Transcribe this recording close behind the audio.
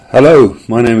Hello,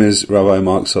 my name is Rabbi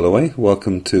Mark Soloway.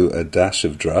 Welcome to A Dash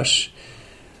of Drush,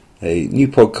 a new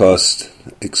podcast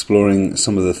exploring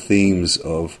some of the themes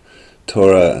of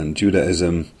Torah and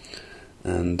Judaism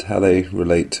and how they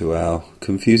relate to our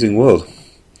confusing world.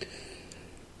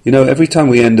 You know, every time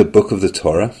we end a book of the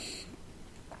Torah,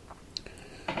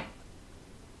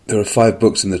 there are 5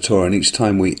 books in the Torah, and each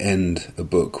time we end a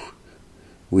book,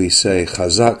 we say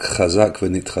Chazak, Chazak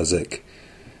v'nitchazek,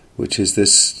 which is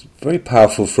this very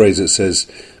powerful phrase that says,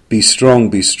 be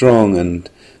strong, and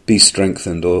be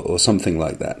strengthened, or something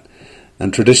like that.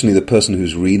 And traditionally the person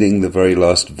who's reading the very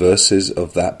last verses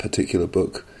of that particular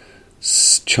book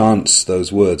chants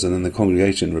those words, and then the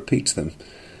congregation repeats them.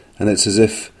 And it's as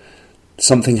if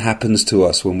something happens to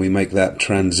us when we make that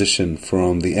transition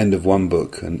from the end of one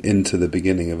book and into the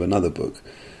beginning of another book.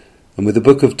 And with the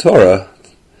book of Torah,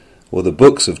 or the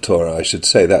books of Torah, I should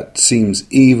say, that seems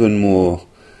even more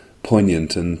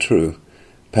poignant and true.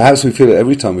 Perhaps we feel it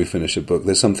every time we finish a book.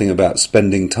 There's something about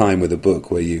spending time with a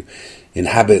book where you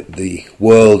inhabit the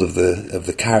world of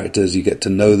the characters, you get to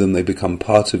know them, they become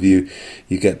part of you,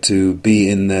 you get to be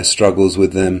in their struggles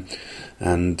with them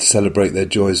and celebrate their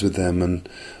joys with them, and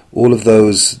all of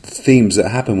those themes that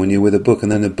happen when you're with a book.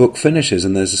 And then the book finishes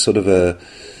and there's a sort of a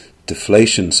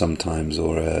deflation sometimes,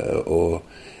 or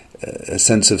a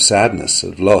sense of sadness,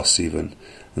 of loss even.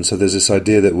 And so there's this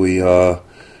idea that we are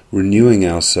renewing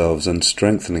ourselves and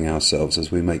strengthening ourselves as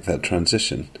we make that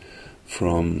transition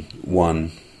from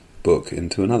one book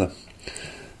into another.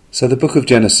 So the book of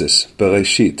Genesis,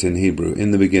 Bereshit in Hebrew,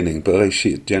 in the beginning,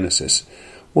 Bereshit, Genesis.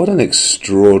 What an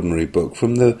extraordinary book.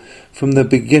 From the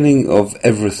beginning of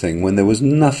everything, when there was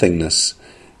nothingness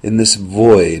in this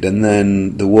void, and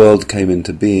then the world came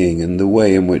into being, and the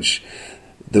way in which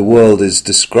the world is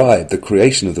described, the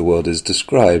creation of the world is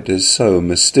described, is so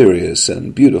mysterious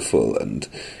and beautiful and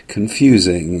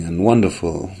confusing and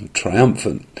wonderful,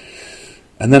 triumphant.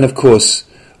 And then, of course,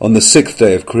 on the 6th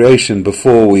day of creation,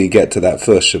 before we get to that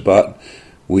first Shabbat,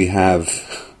 we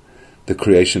have the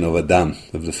creation of Adam,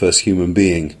 of the first human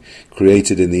being,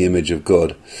 created in the image of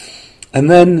God. And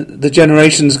then the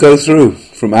generations go through,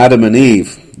 from Adam and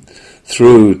Eve,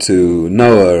 through to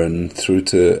Noah, and through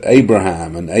to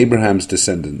Abraham and Abraham's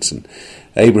descendants, and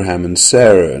Abraham and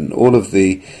Sarah, and all of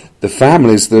the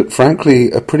families that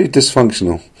frankly are pretty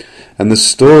dysfunctional. And the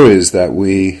stories that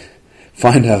we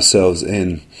find ourselves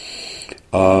in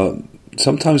are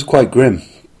sometimes quite grim.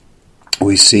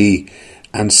 We see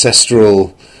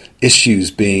ancestral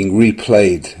issues being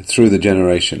replayed through the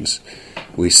generations.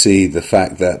 We see the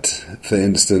fact that, for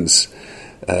instance,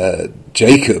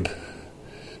 Jacob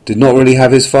did not really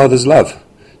have his father's love.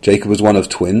 Jacob was one of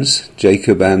twins.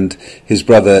 Jacob and his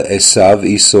brother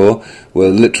Esau, were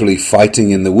literally fighting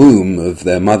in the womb of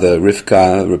their mother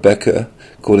Rebecca,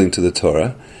 according to the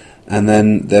Torah. And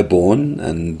then they're born,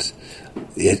 and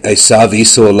Esau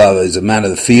is a man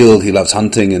of the field, he loves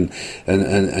hunting, and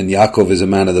Yaakov is a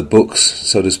man of the books,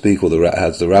 so to speak, or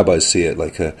as the rabbis see it,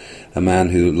 like a man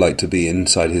who liked to be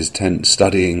inside his tent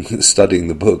studying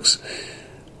the books.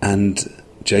 And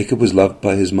Jacob was loved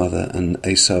by his mother, and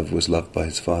Esau was loved by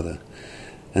his father.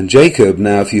 And Jacob,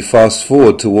 now if you fast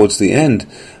forward towards the end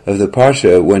of the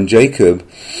Parsha, when Jacob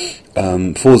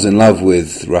falls in love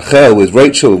with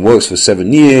Rachel, works for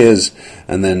 7 years,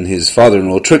 and then his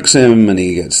father-in-law tricks him, and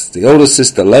he gets the older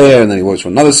sister Leah, and then he works for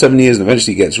another 7 years, and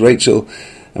eventually gets Rachel.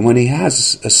 And when he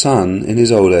has a son in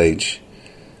his old age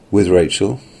with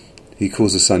Rachel, he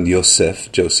calls the son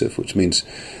Joseph, which means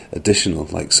additional,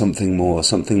 like something more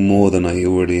than he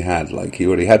already had, like he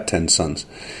already had 10 sons.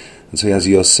 And so he has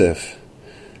Yosef,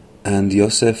 and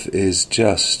Yosef is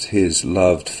just his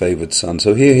loved, favoured son.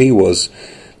 So here he was,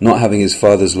 not having his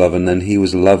father's love, and then he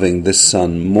was loving this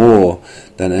son more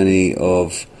than any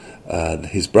of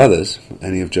his brothers,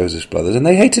 any of Joseph's brothers, and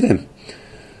they hated him.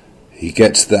 He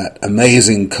gets that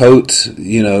amazing coat,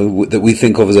 that we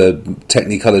think of as a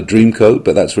Technicolor dream coat,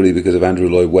 but that's really because of Andrew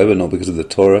Lloyd Webber, not because of the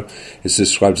Torah. It's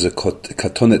described as a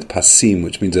katonet pasim,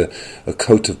 which means a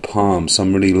coat of palm,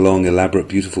 some really long, elaborate,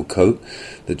 beautiful coat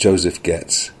that Joseph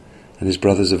gets. And his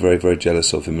brothers are very, very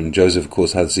jealous of him. And Joseph, of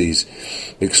course, has these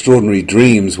extraordinary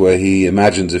dreams where he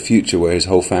imagines a future where his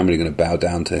whole family are going to bow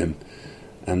down to him.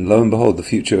 And lo and behold, the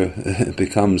future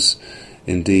becomes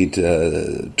indeed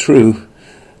true.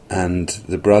 And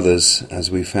the brothers,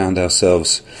 as we found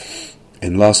ourselves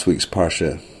in last week's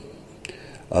Parsha,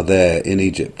 are there in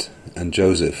Egypt. And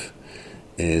Joseph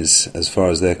is, as far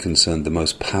as they're concerned, the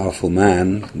most powerful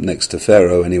man, next to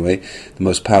Pharaoh anyway, the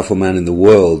most powerful man in the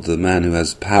world, the man who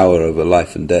has power over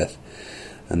life and death.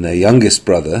 And their youngest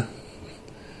brother,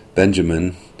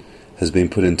 Benjamin, has been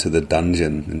put into the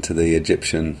dungeon, into the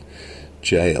Egyptian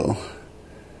jail.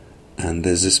 And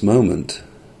there's this moment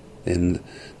in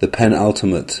the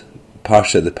penultimate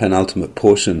parsha, the penultimate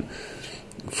portion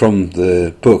from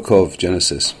the book of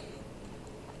Genesis,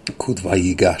 called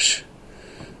Vayigash.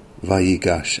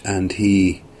 Vayigash, and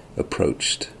he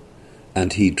approached,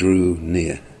 and he drew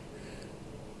near.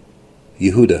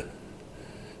 Yehuda,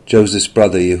 Joseph's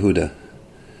brother Yehuda.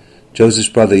 Joseph's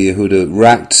brother Yehuda,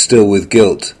 racked still with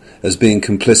guilt as being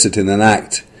complicit in an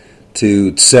act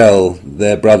to sell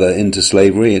their brother into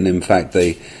slavery, and in fact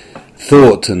they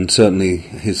thought, and certainly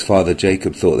his father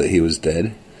Jacob thought, that he was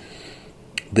dead.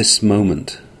 This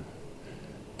moment,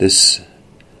 this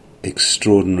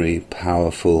extraordinary,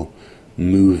 powerful,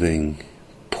 moving,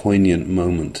 poignant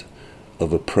moment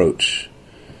of approach,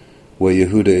 where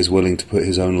Yehuda is willing to put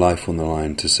his own life on the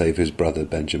line to save his brother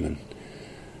Benjamin.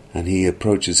 And he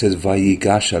approaches, says,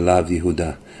 Vayigash alav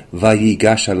Yehuda.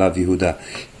 Vayigash alav Yehuda.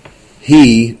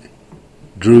 He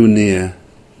drew near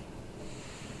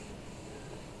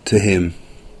to him,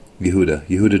 Yehuda.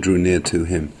 Yehuda drew near to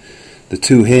him. The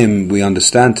to him we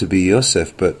understand to be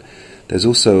Yosef, but there's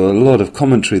also a lot of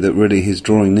commentary that really he's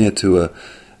drawing near to a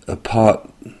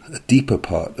deeper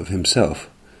part of himself,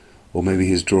 or maybe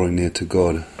he's drawing near to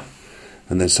God.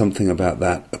 And there's something about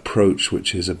that approach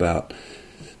which is about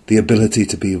the ability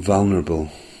to be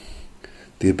vulnerable,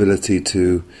 the ability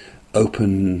to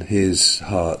open his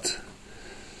heart,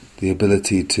 the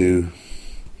ability to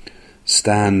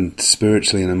stand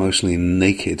spiritually and emotionally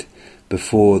naked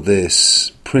before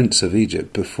this prince of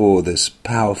Egypt, before this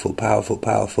powerful, powerful,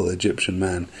 powerful Egyptian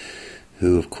man,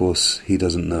 who of course he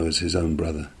doesn't know is his own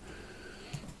brother.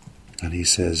 And he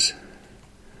says,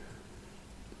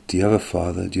 do you have a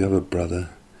father? Do you have a brother?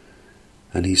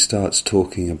 And he starts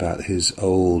talking about his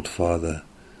old father,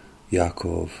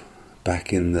 Yaakov,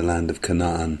 back in the land of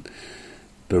Canaan,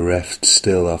 bereft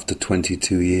still after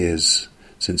 22 years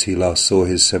since he last saw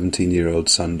his 17-year-old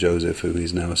son Joseph, who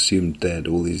he's now assumed dead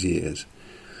all these years.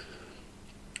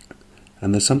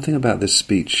 And there's something about this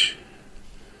speech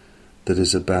that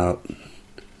is about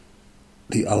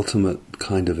the ultimate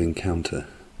kind of encounter,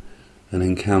 an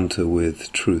encounter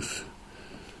with truth,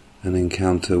 an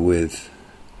encounter with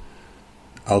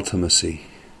ultimacy,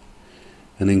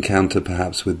 an encounter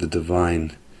perhaps with the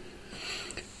divine.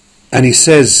 And he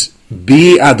says,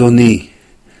 Bi Adoni,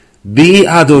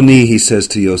 he says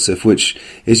to Yosef, which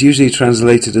is usually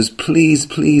translated as, please,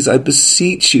 please, I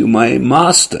beseech you, my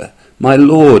master, my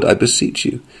Lord, I beseech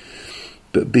you.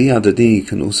 But Bi Adoni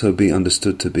can also be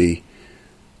understood to be,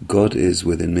 God is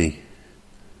within me.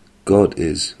 God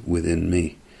is within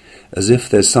me. As if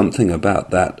there's something about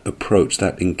that approach,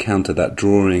 that encounter, that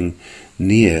drawing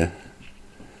near,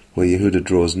 where Yehuda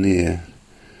draws near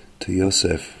to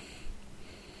Yosef,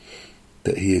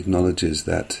 that he acknowledges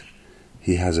that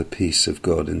he has a piece of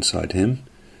God inside him,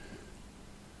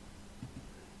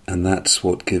 and that's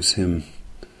what gives him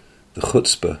the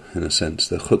chutzpah, in a sense,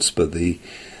 the chutzpah,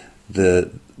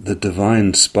 the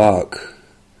divine spark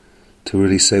to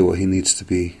really say what he needs to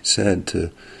be said,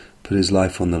 to put his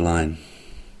life on the line.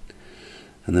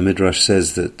 And the Midrash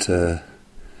says that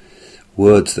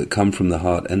words that come from the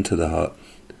heart enter the heart.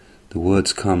 The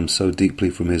words come so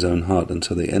deeply from his own heart, and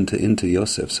so they enter into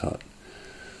Yosef's heart.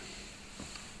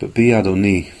 But Bi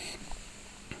Adoni,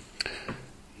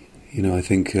 I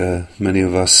think many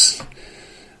of us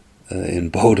in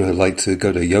Boulder like to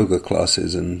go to yoga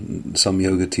classes, and some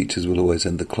yoga teachers will always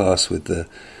end the class with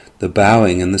the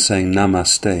bowing and the saying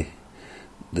Namaste.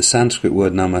 The Sanskrit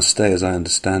word Namaste, as I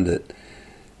understand it,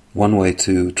 one way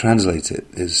to translate it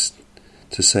is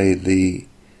to say the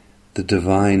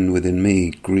divine within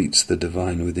me greets the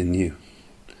divine within you.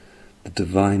 The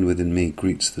divine within me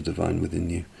greets the divine within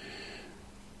you.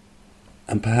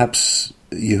 And perhaps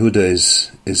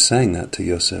Yehuda is saying that to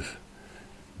Yosef.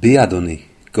 Bi Adoni,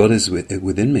 God is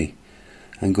within me,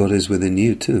 and God is within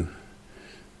you too.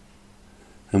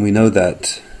 And we know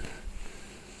that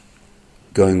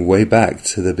going way back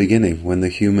to the beginning, when the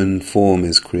human form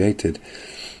is created,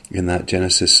 in that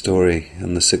Genesis story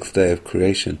on the 6th day of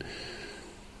creation,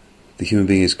 the human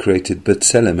being is created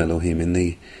B'Tselem Elohim, in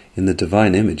the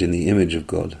divine image, in the image of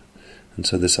God. And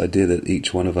so this idea that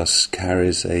each one of us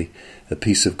carries a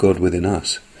piece of God within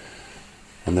us,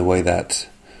 and the way that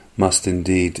must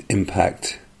indeed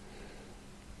impact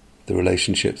the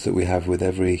relationships that we have with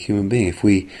every human being. If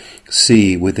we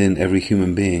see within every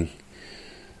human being,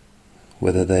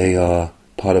 whether they are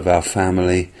part of our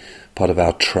family, part of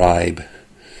our tribe,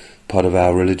 part of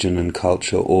our religion and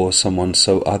culture, or someone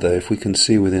so other, if we can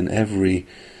see within every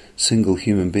single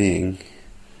human being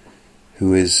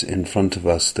who is in front of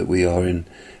us that we are in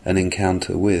an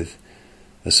encounter with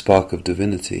a spark of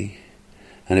divinity,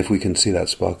 and if we can see that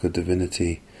spark of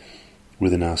divinity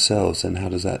within ourselves, then how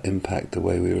does that impact the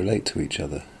way we relate to each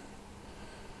other?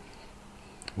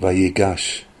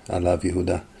 Vayigash alav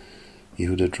Yehuda.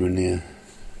 Yehuda drew near.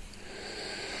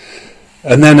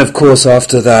 And then, of course,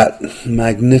 after that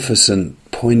magnificent,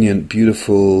 poignant,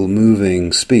 beautiful,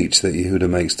 moving speech that Yehuda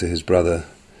makes to his brother,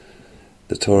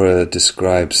 the Torah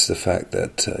describes the fact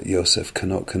that Yosef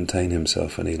cannot contain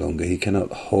himself any longer. He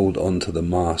cannot hold on to the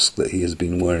mask that he has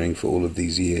been wearing for all of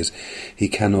these years. He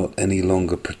cannot any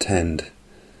longer pretend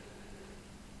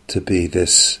to be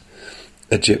this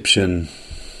Egyptian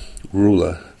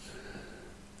ruler,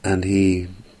 and he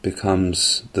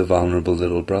becomes the vulnerable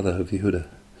little brother of Yehuda.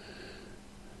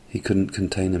 He couldn't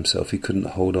contain himself. He couldn't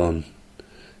hold on.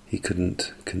 He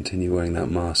couldn't continue wearing that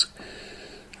mask.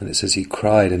 And it says he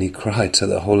cried and he cried, so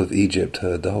the whole of Egypt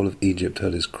heard. The whole of Egypt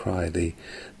heard his cry, the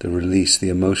release, the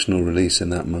emotional release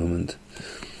in that moment.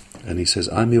 And he says,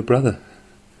 I'm your brother.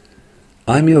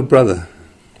 I'm your brother.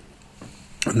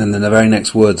 And then the very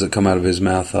next words that come out of his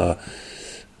mouth are,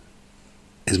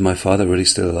 is my father really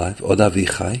still alive? Od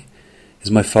avichai? Is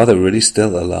my father really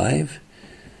still alive?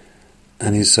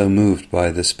 And he's so moved by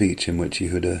the speech in which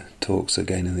Yehuda talks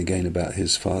again and again about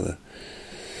his father.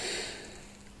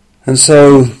 And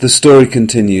so the story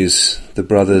continues. The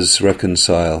brothers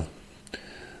reconcile.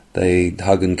 They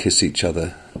hug and kiss each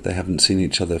other. They haven't seen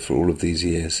each other for all of these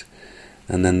years.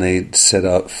 And then they set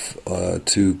up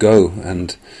to go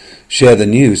and share the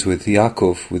news with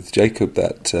Yaakov, with Jacob,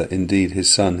 that indeed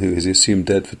his son, who is assumed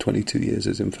dead for 22 years,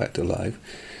 is in fact alive.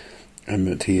 And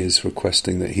that he is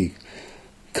requesting that he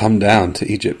come down to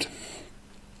Egypt.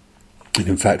 And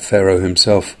in fact, Pharaoh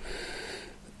himself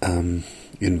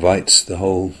invites the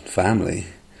whole family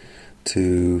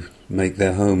to make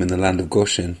their home in the land of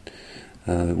Goshen,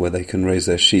 where they can raise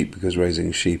their sheep, because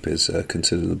raising sheep is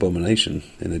considered an abomination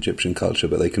in Egyptian culture,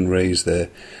 but they can raise their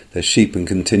sheep and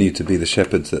continue to be the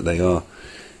shepherds that they are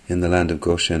in the land of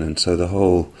Goshen. And so the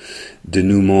whole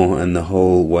denouement and the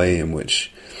whole way in which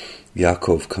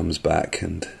Yaakov comes back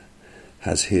and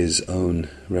has his own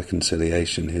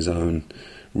reconciliation, his own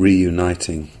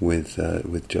reuniting with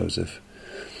Joseph.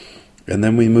 And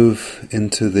then we move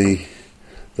into the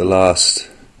last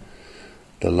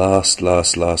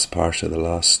parsha, the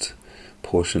last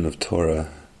portion of Torah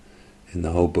in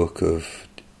the whole book of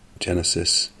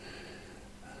Genesis,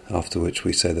 after which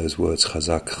we say those words,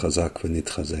 Chazak, Chazak,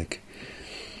 v'nitchazek.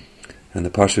 And the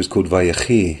parsha is called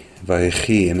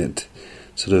Vayechi, and it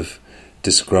sort of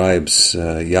describes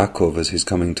Yaakov as he's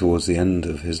coming towards the end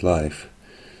of his life,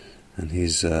 and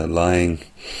he's lying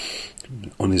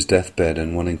on his deathbed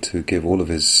and wanting to give all of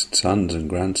his sons and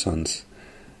grandsons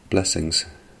blessings.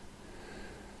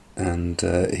 And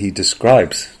he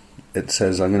describes, it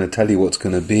says, I'm going to tell you what's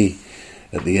going to be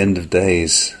at the end of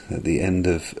days, at the end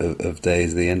of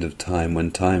days, the end of time,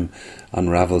 when time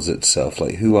unravels itself.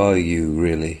 Like, who are you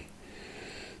really?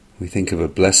 We think of a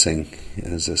blessing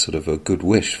as a sort of a good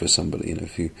wish for somebody. You know,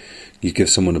 if you give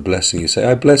someone a blessing, you say,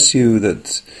 I bless you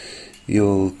that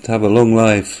you'll have a long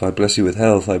life, I bless you with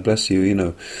health, I bless you, you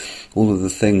know, all of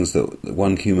the things that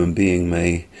one human being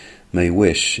may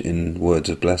wish in words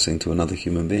of blessing to another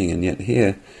human being. And yet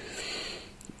here,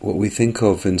 what we think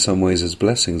of in some ways as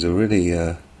blessings are really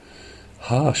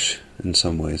harsh in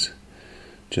some ways.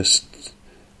 Just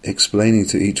explaining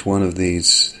to each one of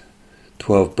these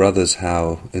 12 brothers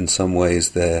how, in some ways,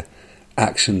 their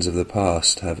actions of the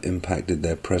past have impacted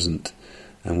their present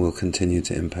and will continue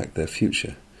to impact their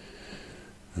future.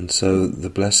 And so the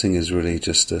blessing is really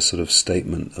just a sort of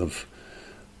statement of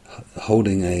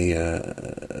holding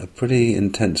a pretty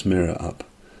intense mirror up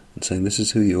and saying, this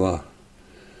is who you are.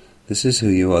 This is who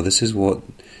you are. This is what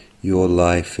your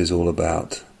life is all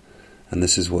about. And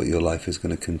this is what your life is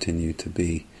going to continue to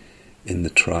be in the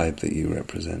tribe that you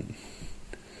represent.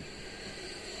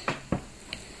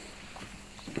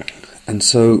 And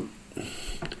so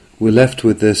we're left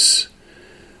with this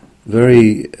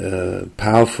very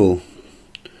powerful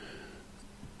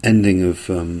ending of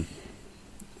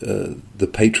the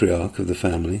patriarch of the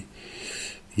family,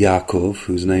 Yaakov,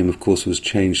 whose name of course was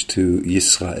changed to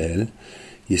Yisrael,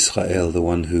 the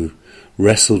one who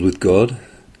wrestled with God,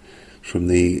 from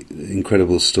the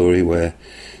incredible story where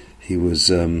he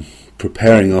was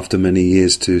preparing after many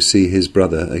years to see his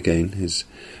brother again, his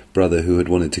brother who had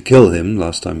wanted to kill him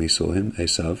last time he saw him,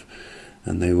 Esav,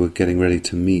 and they were getting ready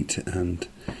to meet, and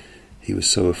he was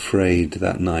so afraid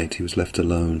that night. He was left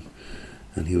alone,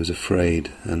 and he was afraid,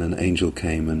 and an angel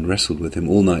came and wrestled with him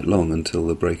all night long until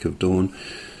the break of dawn,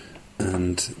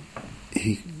 and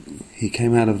he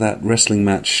came out of that wrestling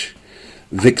match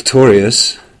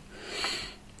victorious,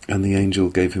 and the angel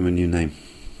gave him a new name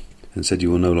and said, you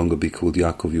will no longer be called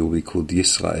Yaakov, you will be called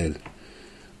Yisrael,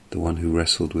 the one who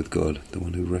wrestled with God, the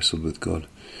one who wrestled with God.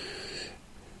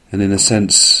 And in a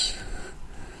sense,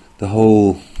 the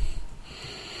whole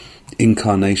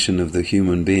incarnation of the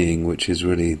human being, which is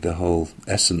really the whole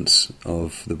essence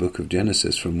of the book of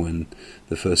Genesis, from when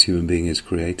the first human being is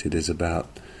created, is about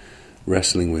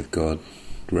wrestling with God,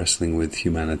 wrestling with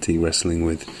humanity, wrestling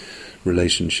with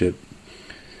relationship.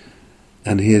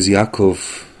 And here's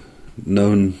Yaakov,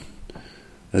 known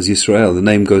as Yisrael. The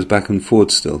name goes back and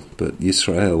forth still, but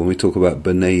Yisrael, when we talk about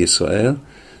Bnei Yisrael,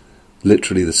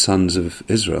 literally the sons of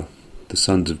Israel, the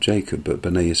sons of Jacob, but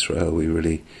Bnei Yisrael we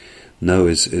really know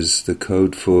is the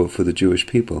code for the Jewish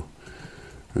people.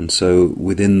 And so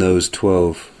within those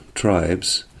 12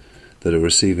 tribes that are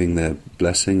receiving their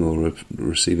blessing or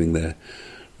receiving their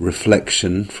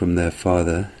reflection from their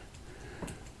father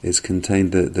is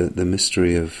contained the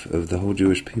mystery of the whole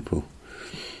Jewish people.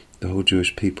 The whole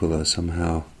Jewish people are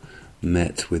somehow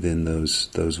met within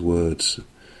those words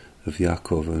of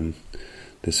Yaakov, and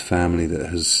this family that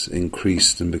has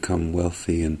increased and become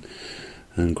wealthy and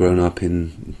grown up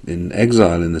in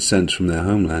exile, in a sense, from their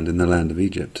homeland in the land of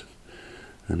Egypt.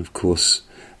 And of course,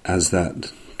 as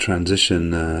that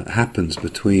transition happens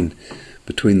between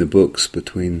the books,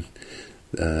 between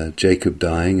Jacob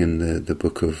dying and the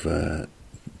book of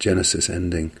Genesis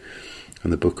ending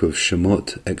and the book of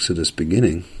Shemot, Exodus,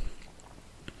 beginning,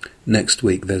 next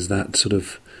week there's that sort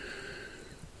of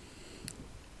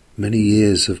many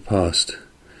years have passed,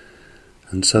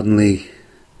 and suddenly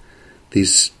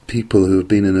these people who have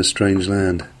been in a strange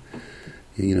land,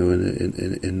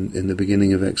 in the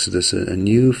beginning of Exodus, a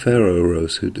new Pharaoh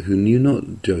arose who knew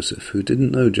not Joseph, who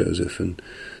didn't know Joseph, and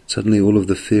suddenly all of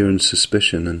the fear and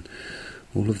suspicion and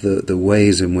all of the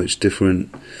ways in which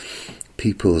different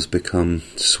peoples become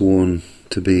sworn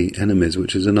to be enemies,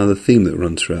 which is another theme that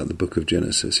runs throughout the book of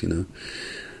Genesis.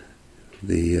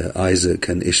 The Isaac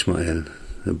and Ishmael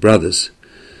are brothers.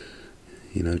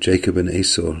 Jacob and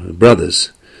Esau are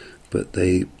brothers, but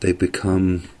they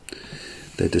become,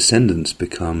 their descendants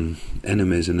become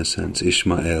enemies in a sense.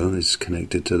 Ishmael is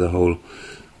connected to the whole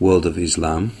world of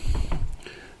Islam,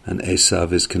 and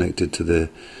Esav is connected to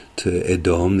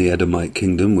Edom, the Edomite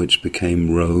kingdom, which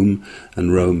became Rome,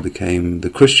 and Rome became the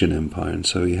Christian empire. And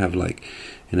so you have,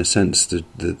 in a sense,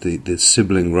 the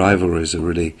sibling rivalries are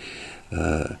really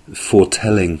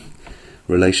foretelling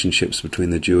relationships between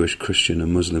the Jewish, Christian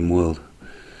and Muslim world.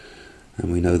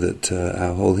 And we know that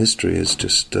our whole history is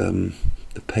just, the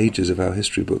pages of our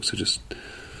history books are just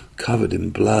covered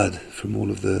in blood from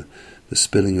all of the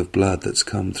spilling of blood that's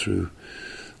come through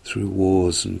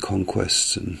wars and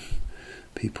conquests, and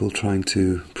people trying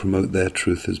to promote their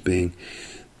truth as being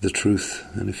the truth,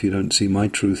 and if you don't see my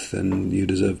truth then you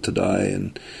deserve to die,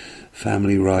 and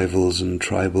family rivals and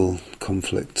tribal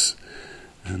conflicts.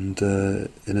 And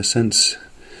in a sense,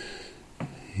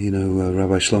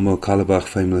 Rabbi Shlomo Carlebach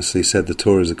famously said the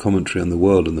Torah is a commentary on the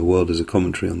world, and the world is a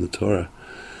commentary on the Torah.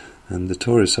 And the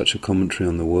Torah is such a commentary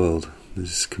on the world.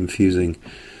 These confusing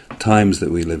times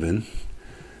that we live in,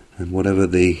 and whatever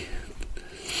the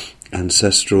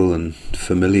ancestral and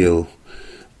familial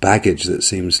baggage that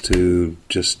seems to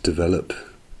just develop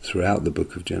throughout the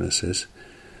book of Genesis,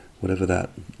 whatever that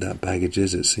baggage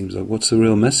is, it seems like, what's the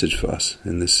real message for us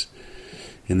in this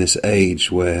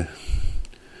age where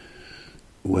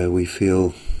we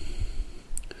feel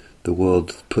the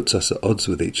world puts us at odds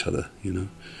with each other?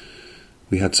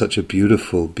 We had such a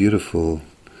beautiful, beautiful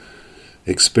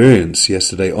experience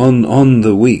yesterday on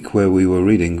the week where we were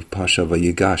reading Parsha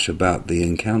Vayigash about the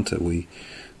encounter. We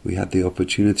had the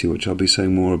opportunity, which I'll be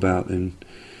saying more about in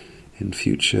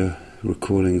future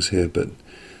recordings here, but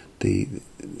the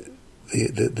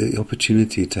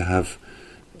opportunity to have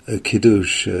a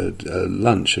kiddush, a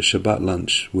lunch, a Shabbat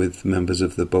lunch with members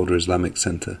of the Boulder Islamic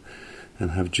Center,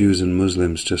 and have Jews and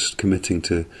Muslims just committing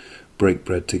to break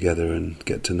bread together and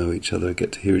get to know each other,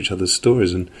 get to hear each other's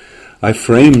stories. And I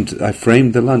framed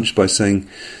the lunch by saying,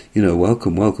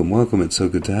 welcome, welcome, welcome, it's so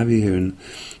good to have you here,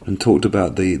 and talked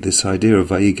about this idea of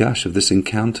Vayigash, of this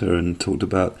encounter, and talked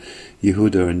about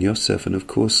Yehuda and Yosef, and of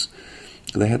course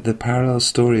the parallel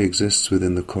story exists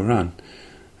within the Quran,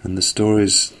 and the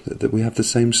stories, that we have the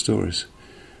same stories.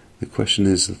 The question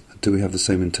is, do we have the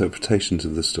same interpretations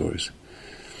of the stories?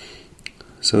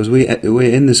 So as we're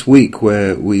in this week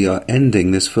where we are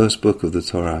ending this first book of the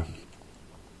Torah,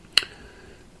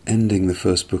 and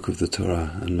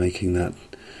making that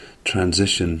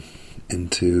transition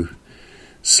into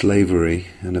slavery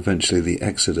and eventually the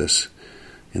Exodus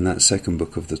in that second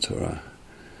book of the Torah,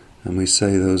 and we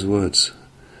say those words,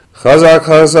 Chazak,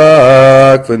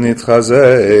 chazak,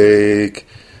 v'nitchazek.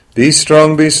 Be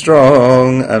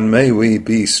strong, and may we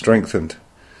be strengthened.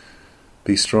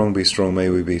 Be strong, may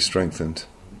we be strengthened.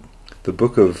 The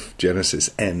book of Genesis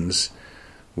ends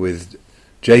with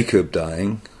Jacob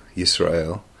dying,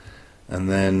 Yisrael, and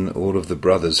then all of the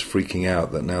brothers freaking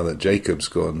out that now that Jacob's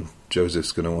gone,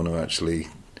 Joseph's going to want to actually,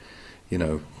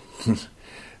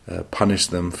 punish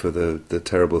them for the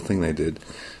terrible thing they did.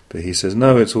 But he says,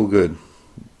 no, it's all good.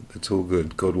 It's all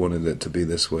good. God wanted it to be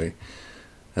this way.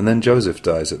 And then Joseph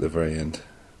dies at the very end.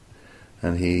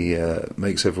 And he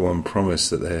makes everyone promise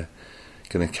that they're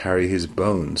going to carry his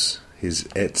bones, his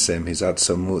etzem, his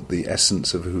atzamut, the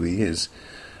essence of who he is,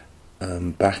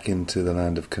 back into the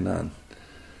land of Canaan.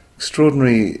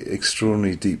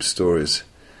 Extraordinary deep stories.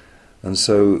 And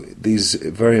so these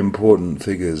very important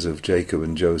figures of Jacob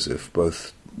and Joseph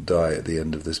both die at the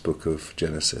end of this book of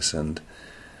Genesis, and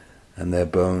their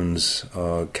bones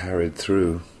are carried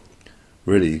through,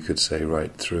 really you could say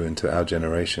right through into our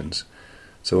generations.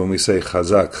 So when we say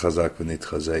chazak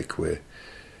v'nitchazek,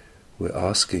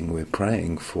 we're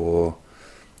praying for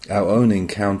our own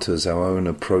encounters, our own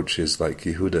approaches like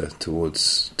Yehuda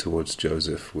towards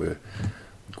Joseph. We're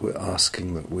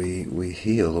asking that we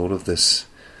heal all of this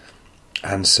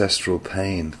ancestral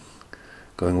pain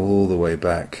going all the way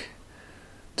back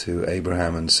to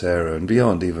Abraham and Sarah and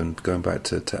beyond, even going back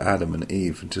to Adam and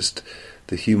Eve, and just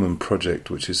the human project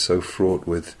which is so fraught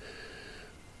with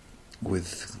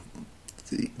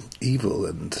the evil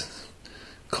and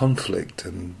conflict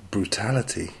and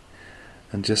brutality,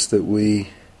 and just that we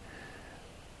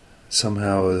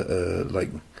somehow are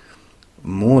like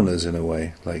mourners in a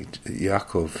way, like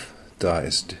Yaakov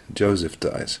dies, Joseph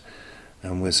dies,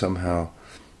 and we're somehow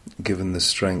given the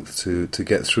strength to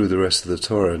get through the rest of the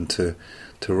Torah and to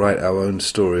write our own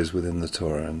stories within the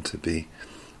Torah and to be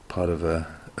part of a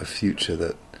future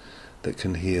that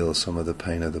can heal some of the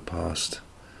pain of the past.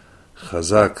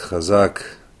 Chazak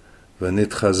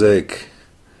v'nitchazek.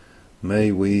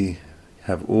 May we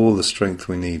have all the strength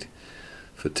we need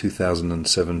for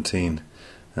 2017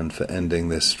 and for ending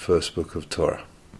this first book of Torah.